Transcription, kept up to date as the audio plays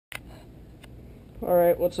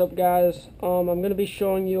Alright, what's up guys? I'm going to be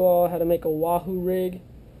showing you all how to make a WAHOO rig.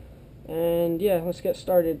 And yeah, let's get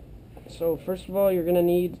started. So first of all, you're going to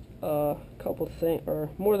need a couple things,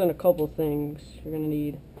 or more than a couple things. You're going to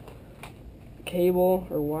need cable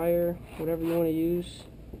or wire, whatever you want to use.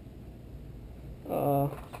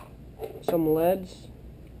 Some leads,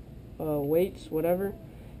 weights, whatever.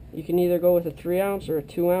 You can either go with a 3 ounce or a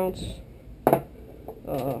 2 ounce.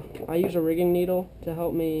 I use a rigging needle to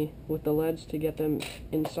help me with the leads to get them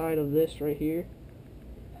inside of this right here.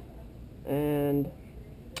 And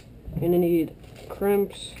you're going to need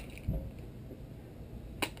crimps.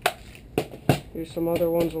 Here's some other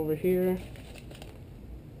ones over here.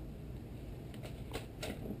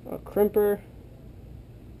 A crimper,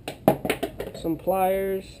 some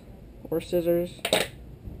pliers or scissors.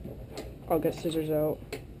 I'll get scissors out.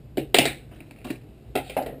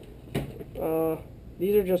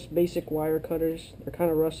 These are just basic wire cutters. They're kind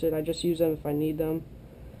of rusted. I just use them if I need them.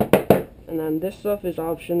 And then this stuff is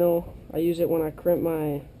optional. I use it when I crimp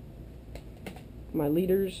my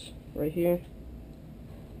leaders right here.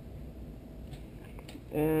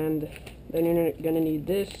 And then you're gonna need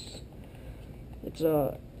this. It's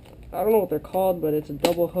a, I don't know what they're called, but it's a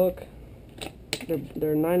double hook.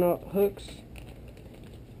 They're 9/0 hooks.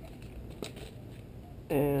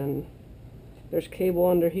 And there's cable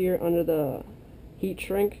under here, under the heat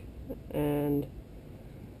shrink, and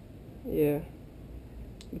yeah,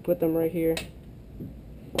 you put them right here.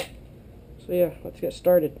 So yeah, let's get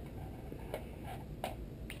started.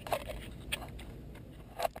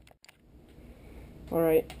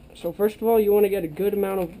 Alright, so first of all, you want to get a good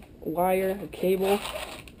amount of wire, or cable.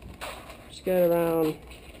 Just get around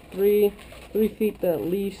 3 feet at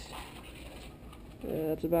least.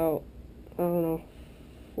 That's about, I don't know,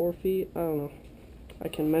 4 feet, I don't know. I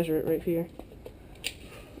can measure it right here.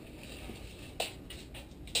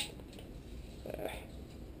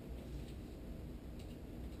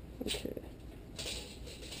 Okay.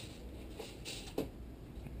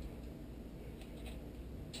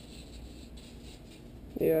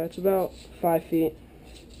 Yeah, it's about 5 feet.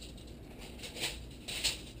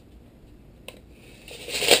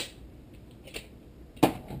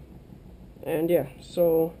 And yeah,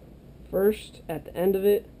 so first, at the end of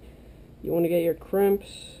it, you want to get your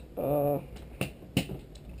crimps.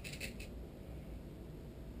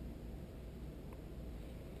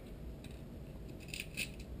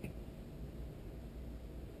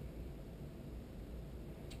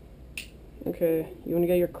 Okay, you want to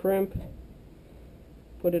get your crimp,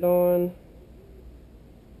 put it on,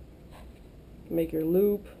 make your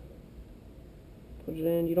loop, put it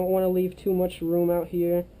in. You don't want to leave too much room out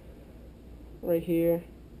here, right here,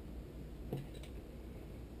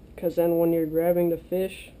 because then when you're grabbing the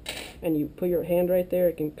fish and you put your hand right there,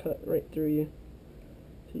 it can cut right through you.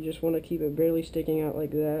 So you just want to keep it barely sticking out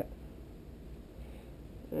like that,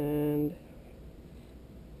 and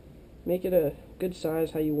make it a good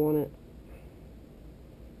size how you want it.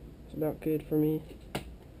 It's about good for me.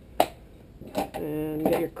 And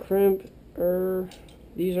get your crimp.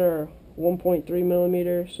 These are 1.3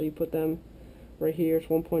 millimeters, so you put them right here. It's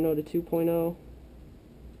 1.0 to 2.0.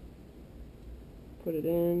 Put it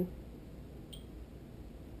in.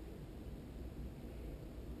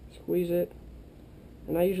 Squeeze it.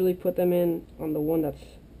 And I usually put them in on the one that's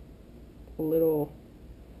a little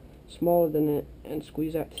smaller than it, and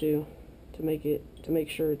squeeze that too to make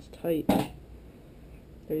sure it's tight.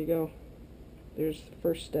 There you go. There's the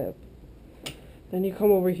first step. Then you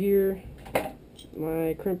come over here.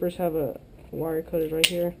 My crimpers have a wire cutters right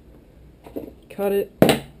here. Cut it.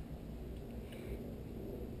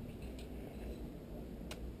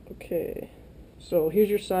 Okay. So here's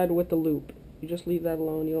your side with the loop. You just leave that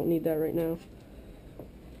alone. You don't need that right now.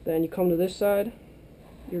 Then you come to this side.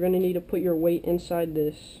 You're gonna need to put your weight inside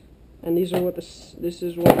this. And these are what this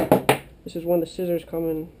is when the scissors come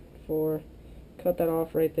in for. Cut that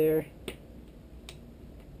off right there.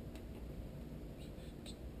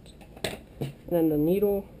 And then the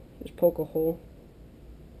needle, just poke a hole.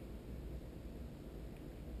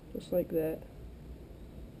 Just like that.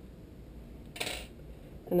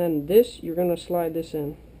 And then this, you're going to slide this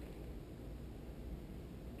in.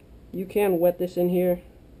 You can wet this in here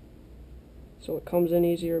so it comes in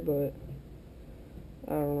easier, but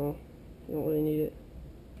I don't know. You don't really need it.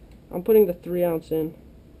 I'm putting the 3 ounce in,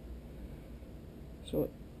 so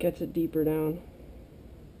it gets it deeper down.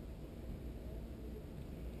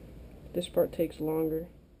 This part takes longer.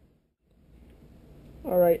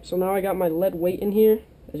 Alright, so now I got my lead weight in here,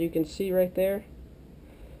 as you can see right there.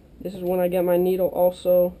 This is when I get my needle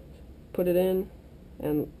also, put it in,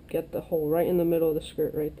 and get the hole right in the middle of the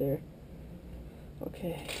skirt right there.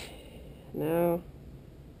 Okay, Now,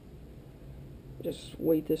 just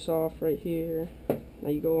weight this off right here. Now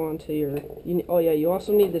you go on to your, oh yeah, you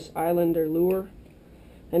also need this Islander lure.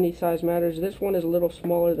 Any size matters. This one is a little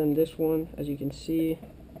smaller than this one, as you can see,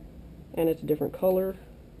 and it's a different color.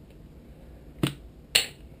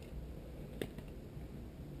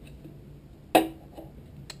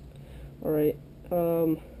 Alright,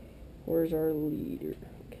 where's our leader?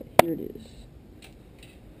 Okay, here it is.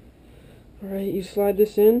 Alright, you slide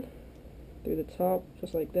this in through the top,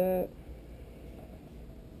 just like that.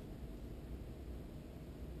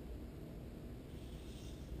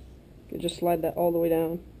 You just slide that all the way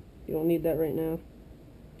down. You don't need that right now.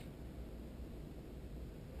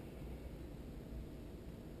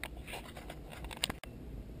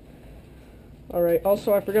 Alright,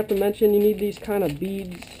 also I forgot to mention, you need these kind of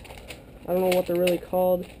beads. I don't know what they're really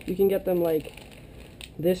called. You can get them like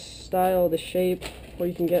this style, this shape, or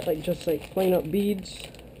you can get like just like plain up beads.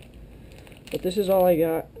 But this is all I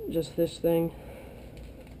got, just this thing.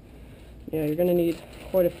 Yeah, you're gonna need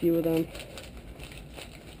quite a few of them.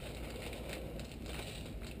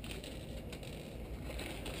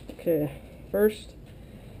 Okay, first,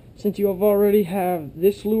 since you have already have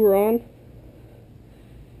this lure on,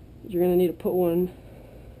 you're gonna need to put one,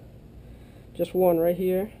 just one right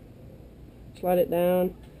here. Slide it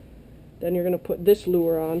down. Then you're gonna put this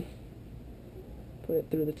lure on. Put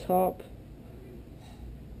it through the top.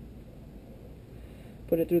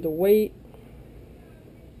 Put it through the weight.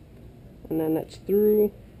 And then that's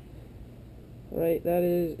through. Right, that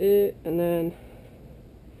is it. And then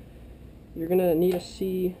you're gonna need to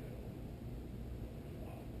see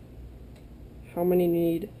how many you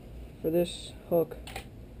need for this hook,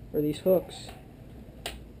 or these hooks,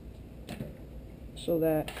 so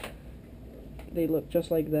that they look just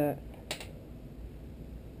like that.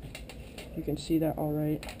 You can see that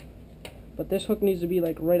alright. But this hook needs to be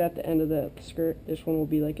like right at the end of the skirt. This one will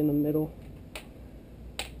be like in the middle.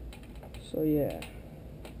 So yeah,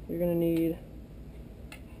 you're gonna need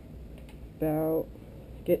about,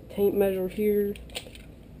 get tape measure here.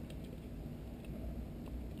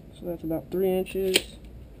 So that's about 3 inches.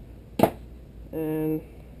 And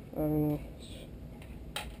I don't know.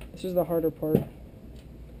 This is the harder part.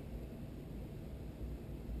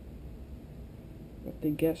 Have to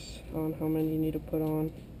guess on how many you need to put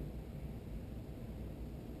on.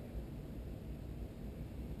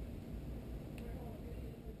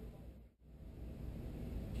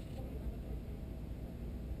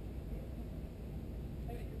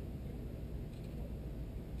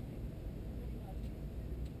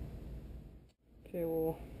 Okay,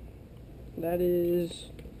 well, that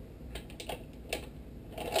is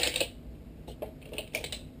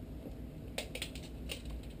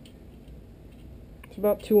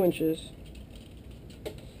about 2 inches.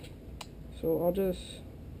 So I'll just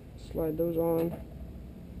slide those on.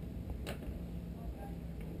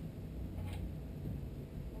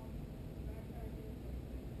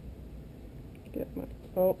 Get my,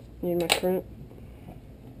 oh, need my crimp.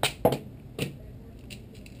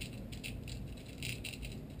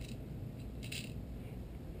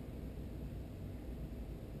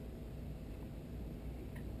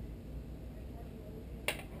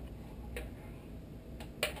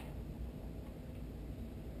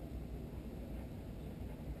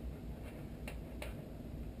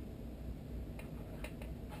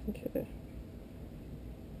 Okay.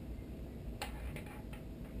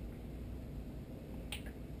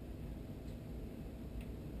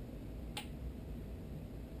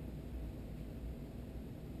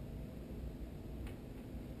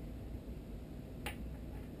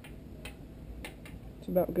 It's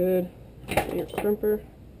about good. Get your crimper.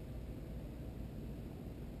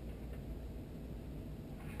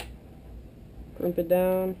 Crimp it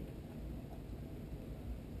down.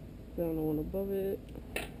 Down the one above it.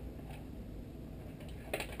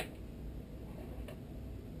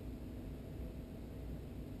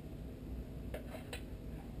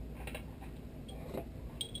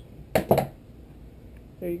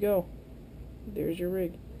 There you go. There's your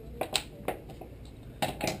rig.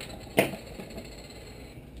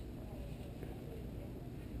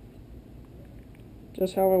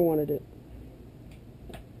 Just how I wanted it.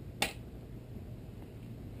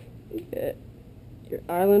 You get your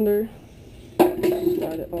Islander,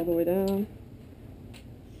 slide it all the way down,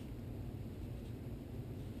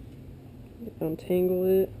 untangle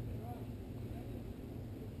it.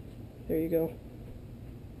 There you go.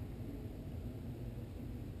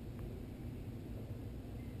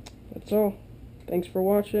 That's all. Thanks for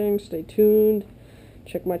watching. Stay tuned.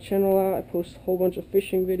 Check my channel out. I post a whole bunch of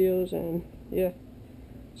fishing videos, and yeah.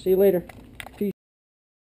 See you later.